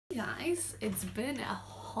guys, it's been a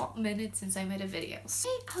hot minute since I made a video.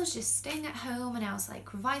 I was just staying at home and I was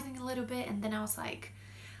like revising a little bit, and then I was like,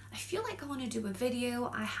 I feel like I want to do a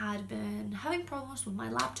video. I had been having problems with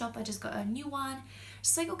my laptop. I just got a new one.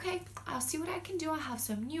 Just like, okay, I'll see what I can do. I have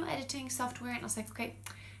some new editing software, and I was like, okay,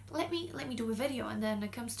 let me do a video. And then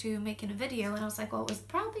it comes to making a video, and I was like, well, it was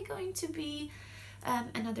probably going to be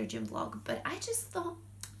another gym vlog, but I just thought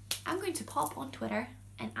I'm going to pop on Twitter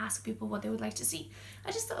and ask people what they would like to see.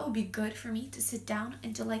 I just thought it would be good for me to sit down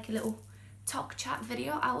and do like a little talk chat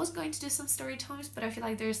video. I was going to do some story times, but I feel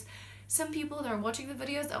like there's some people that are watching the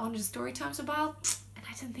videos that want to do story times about, and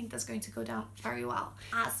I didn't think that's going to go down very well.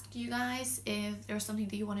 Ask you guys if there's something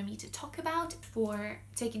that you wanted me to talk about, for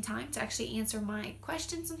taking time to actually answer my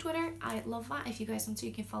questions on Twitter. I love that. If you guys want to,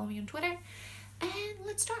 you can follow me on Twitter. And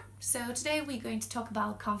let's start. So today we're going to talk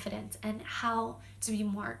about confidence and how to be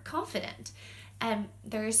more confident. And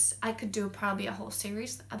I could do probably a whole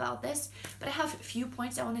series about this, but I have a few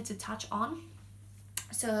points I wanted to touch on.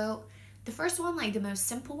 So the first one, like the most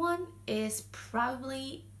simple one, is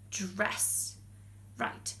probably dress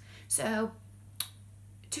right. So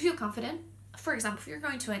to feel confident, for example, if you're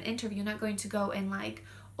going to an interview, you're not going to go in like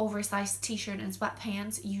oversized t-shirt and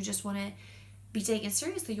sweatpants. You just want to be taken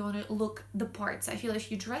seriously. You want to look the part. So I feel if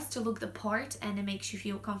you dress to look the part and it makes you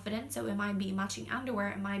feel confident, so it might be matching underwear,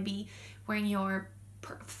 it might be wearing your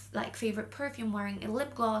favorite perfume, wearing a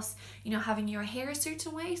lip gloss, you know, having your hair a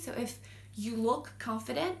certain way. So if you look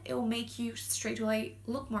confident, it will make you straight away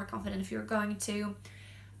look more confident. If you're going to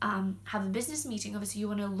have a business meeting, obviously you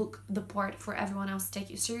want to look the part for everyone else to take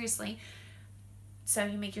you seriously. So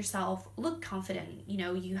you make yourself look confident, you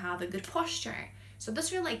know, you have a good posture. So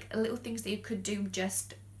those are like little things that you could do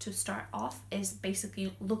just to start off, is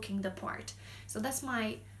basically looking the part. So that's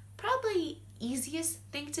my probably easiest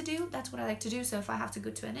thing to do. That's what I like to do. So if I have to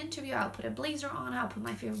go to an interview, I'll put a blazer on, I'll put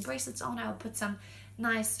my favorite bracelets on, I'll put some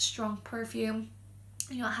nice strong perfume,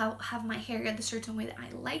 you know, have my hair in the certain way that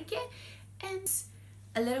I like it, and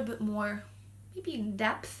a little bit more maybe in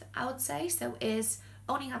depth, I would say, so is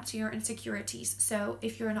owning up to your insecurities. So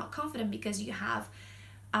if you're not confident because you have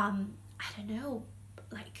I don't know,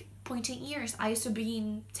 like pointing ears. I used to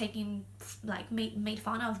be made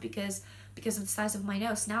fun of because of the size of my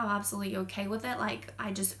nose. Now I'm absolutely okay with it. Like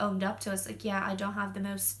I just owned up to it. It's like, yeah, I don't have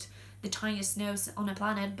the tiniest nose on the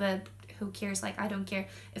planet, but who cares? Like I don't care.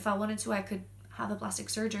 If I wanted to, I could have a plastic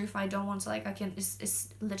surgery. If I don't want to, like I can.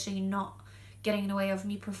 It's literally not getting in the way of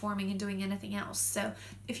me performing and doing anything else. So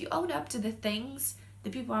if you own up to the things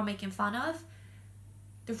that people are making fun of,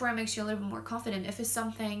 therefore it makes you a little bit more confident. If it's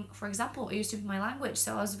something, for example, it used to be my language,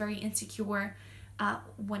 so I was very insecure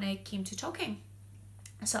when it came to talking.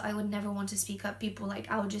 So I would never want to speak up. People,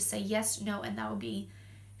 like, I would just say yes, no, and that would be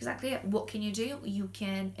exactly it. What can you do? You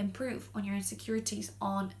can improve on your insecurities,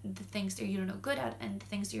 on the things that you're not good at and the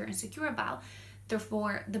things that you're insecure about.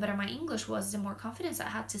 Therefore, the better my English was, the more confidence I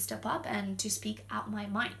had to step up and to speak out my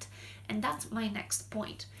mind. And that's my next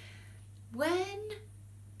point.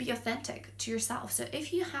 Be authentic to yourself. So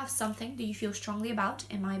if you have something that you feel strongly about,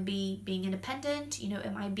 it might be being independent, you know,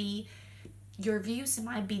 it might be your views, it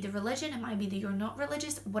might be the religion, it might be that you're not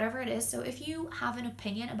religious, whatever it is. So if you have an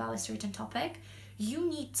opinion about a certain topic, you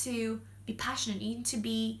need to be passionate. You need to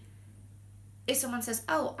be, if someone says,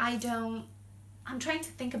 oh, I'm trying to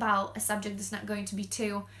think about a subject that's not going to be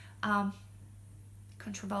too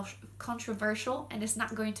controversial and it's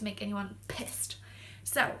not going to make anyone pissed.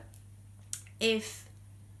 So if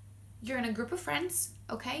you're in a group of friends,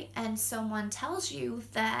 okay, and someone tells you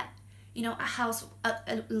that, you know,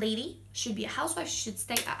 a lady should be a housewife, should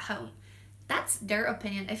stay at home. That's their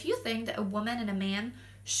opinion. If you think that a woman and a man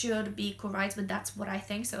should be equal rights, but that's what I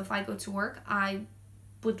think. So if I go to work, I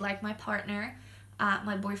would like my partner,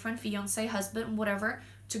 my boyfriend, fiance, husband, whatever,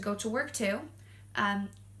 to go to work too.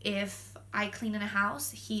 If I clean in a house,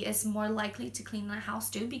 he is more likely to clean in a house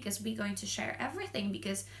too, because we're going to share everything,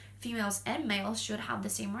 because females and males should have the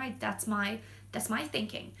same right. That's my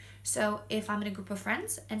thinking. So if I'm in a group of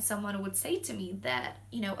friends and someone would say to me that,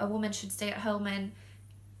 you know, a woman should stay at home and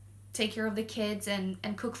take care of the kids and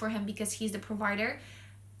cook for him because he's the provider,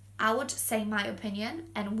 I would say my opinion,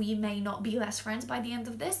 and we may not be best friends by the end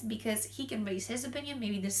of this, because he can raise his opinion.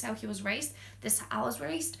 Maybe this is how he was raised, this is how I was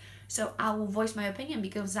raised. So I will voice my opinion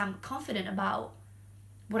because I'm confident about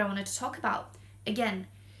what I wanted to talk about. Again,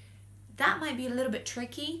 that might be a little bit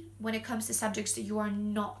tricky when it comes to subjects that you are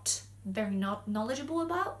not very knowledgeable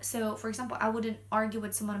about. So for example, I wouldn't argue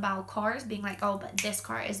with someone about cars, being like, oh, but this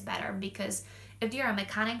car is better, because if they're a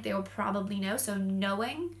mechanic, they will probably know. So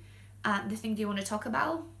knowing the thing they want to talk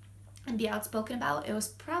about and be outspoken about, it was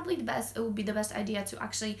probably the best, it would be the best idea to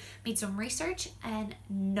actually make some research and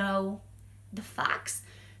know the facts.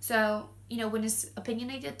 So, you know, when it's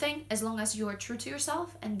opinionated thing, as long as you are true to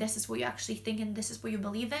yourself and this is what you actually think and this is what you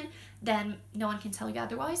believe in, then no one can tell you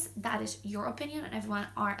otherwise. That is your opinion and everyone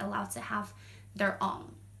are allowed to have their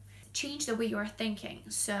own. Change the way you're thinking.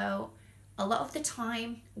 So a lot of the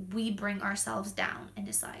time we bring ourselves down and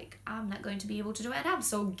it's like, I'm not going to be able to do it, and I'm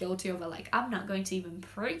so guilty of it. Like, I'm not going to even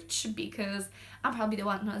preach because I'm probably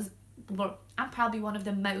one of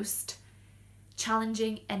the most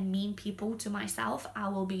challenging and mean people to myself. I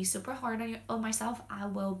will be super hard on myself. I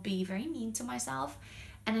will be very mean to myself,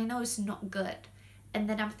 and I know it's not good. And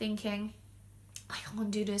then I'm thinking, I can't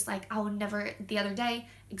do this. Like, I would never. The other day,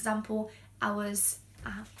 example,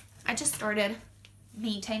 I just started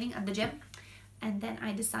maintaining at the gym, and then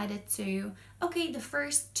I decided to, okay, the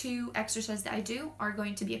first 2 exercises that I do are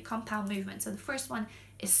going to be a compound movement. So the first one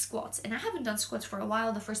is squats, and I haven't done squats for a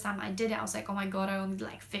while. The first time I did it, I was like, oh my god, I only did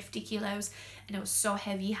like 50 kilos and it was so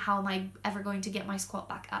heavy. How am I ever going to get my squat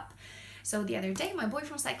back up? So the other day my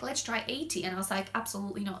boyfriend was like, let's try 80, and I was like,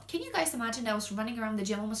 absolutely not. Can you guys imagine? I was running around the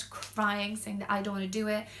gym almost crying, saying that I don't want to do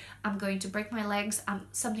it, I'm going to break my legs,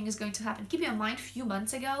 something is going to happen. Keep in mind, a few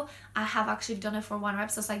months ago I have actually done it for 1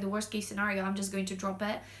 rep, so it's like the worst case scenario, I'm just going to drop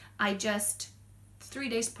it. 3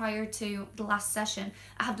 days prior to the last session,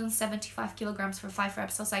 I have done 75 kilograms for 5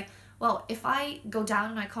 reps. So I was like, well, if I go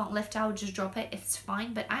down and I can't lift, I would just drop it, it's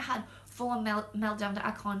fine. But I had full-on meltdown that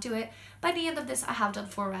I can't do it. By the end of this, I have done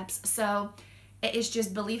 4 reps. So it is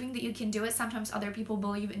just believing that you can do it. Sometimes other people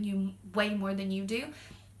believe in you way more than you do.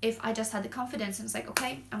 If I just had the confidence and it's like,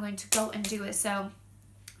 okay, I'm going to go and do it. So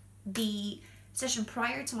the session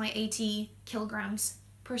prior to my 80 kilograms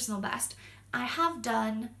personal best, I have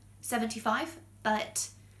done 75, but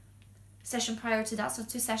session prior to that, so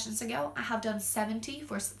 2 sessions ago, I have done 70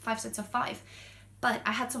 for 5 sets of 5. But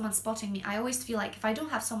I had someone spotting me. I always feel like if I don't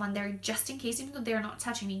have someone there just in case, even though they're not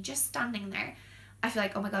touching me, just standing there, I feel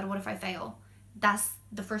like, oh my god, what if I fail? That's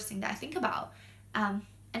the first thing that I think about. And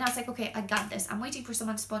I was like, okay, I got this. I'm waiting for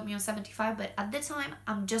someone to spot me on 75, but at the time,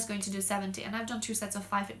 I'm just going to do 70. And I've done 2 sets of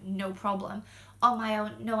 5, no problem. On my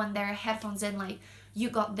own, no one there, headphones in, like, you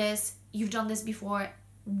got this, you've done this before,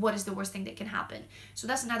 what is the worst thing that can happen? So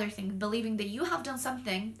that's another thing, believing that you have done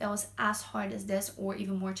something that was as hard as this or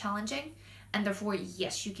even more challenging, and therefore,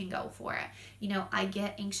 yes, you can go for it. You know, I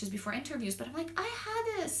get anxious before interviews, but I'm like, I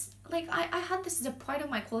had this. Like, I had this as a part of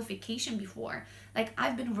my qualification before. Like,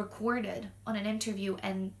 I've been recorded on an interview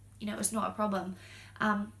and, you know, it's not a problem.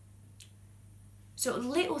 So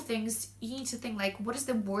little things, you need to think like, what is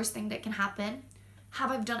the worst thing that can happen?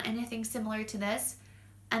 Have I done anything similar to this?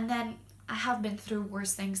 And then I have been through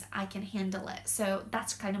worse things, I can handle it. So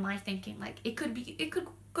that's kind of my thinking. Like, it could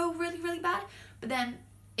go really, really bad, but then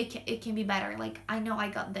it can be better. Like, I know I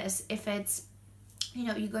got this. If it's, you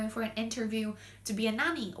know, you're going for an interview to be a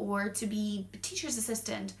nanny or to be a teacher's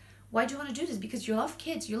assistant, why do you want to do this? Because you love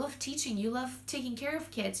kids, you love teaching, you love taking care of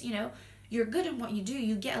kids, you know, you're good in what you do,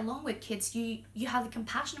 you get along with kids, you have the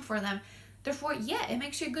compassion for them. Therefore, yeah, it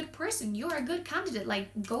makes you a good person. You're a good candidate. Like,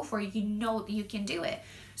 go for it. You know that you can do it.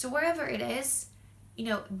 So wherever it is, you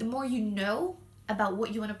know, the more you know about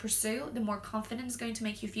what you want to pursue, the more confident it's going to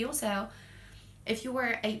make you feel. So if you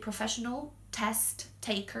were a professional test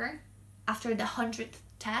taker, after the 100th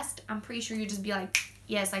test, I'm pretty sure you'd just be like,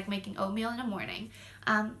 yeah, it's like making oatmeal in the morning.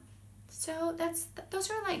 So those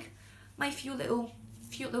are like my few little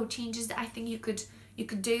changes that I think you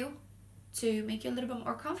could do to make you a little bit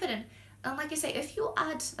more confident. And like I say, if you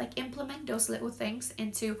implement those little things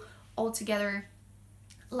into altogether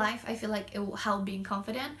life, I feel like it will help being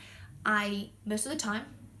confident. I, most of the time,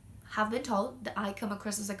 have been told that I come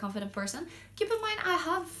across as a confident person. Keep in mind,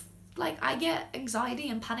 I get anxiety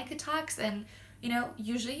and panic attacks, and, you know,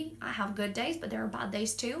 usually I have good days, but there are bad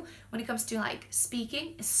days too. When it comes to like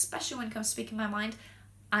speaking, especially when it comes to speaking my mind,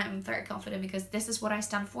 I'm very confident because this is what I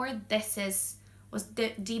stand for. This is what's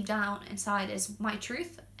deep down inside is my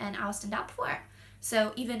truth, and I'll stand up for it.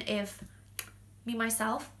 So even if me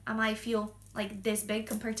myself, I might feel like this big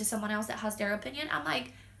compared to someone else that has their opinion, I'm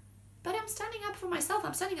like, but I'm standing up for myself.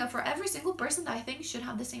 I'm standing up for every single person that I think should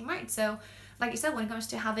have the same rights. So like I said, when it comes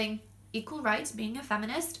to having equal rights, being a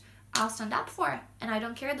feminist, I'll stand up for it. And I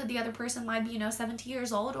don't care that the other person might be, 70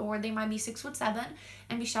 years old, or they might be 6'7"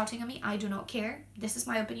 and be shouting at me. I do not care. This is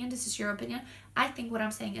my opinion. This is your opinion. I think what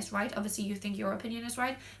I'm saying is right. Obviously, you think your opinion is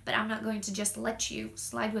right, but I'm not going to just let you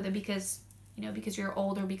slide with it because you're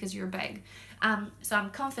old or because you're big. So I'm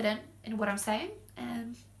confident in what I'm saying,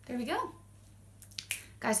 and there we go.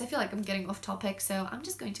 Guys, I feel like I'm getting off topic, so I'm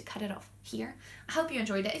just going to cut it off here. I hope you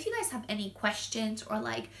enjoyed it. If you guys have any questions or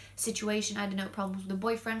like situation, I don't know, problems with a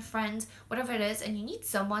boyfriend, friends, whatever it is, and you need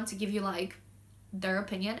someone to give you like their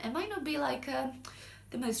opinion, it might not be like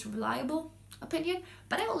the most reliable opinion,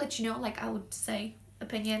 but I will let you know, like I would say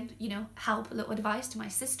opinion, you know, help, a little advice to my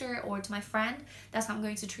sister or to my friend. That's how I'm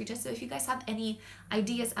going to treat it. So if you guys have any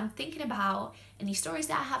ideas, I'm thinking about any stories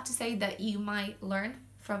that I have to say that you might learn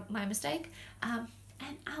from my mistake,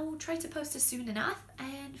 and I will try to post it soon enough.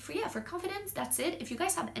 And for confidence, that's it. If you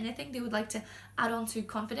guys have anything they would like to add on to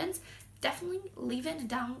confidence, definitely leave it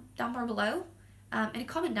down below, in a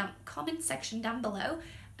comment section down below,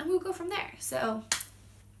 and we'll go from there. So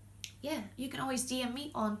yeah, you can always DM me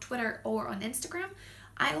on Twitter or on Instagram.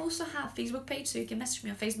 I also have a Facebook page, so you can message me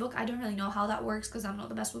on Facebook. I don't really know how that works because I'm not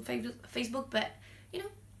the best with Facebook, but you know,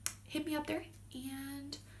 hit me up there.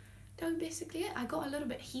 And that was basically it. I got a little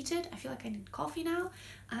bit heated. I feel like I need coffee now,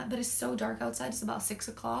 but it's so dark outside. It's about 6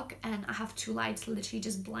 o'clock and I have 2 lights literally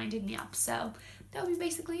just blinding me up. So that will be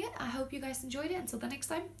basically it. I hope you guys enjoyed it. Until the next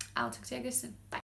time, I'll talk to you guys soon. Bye.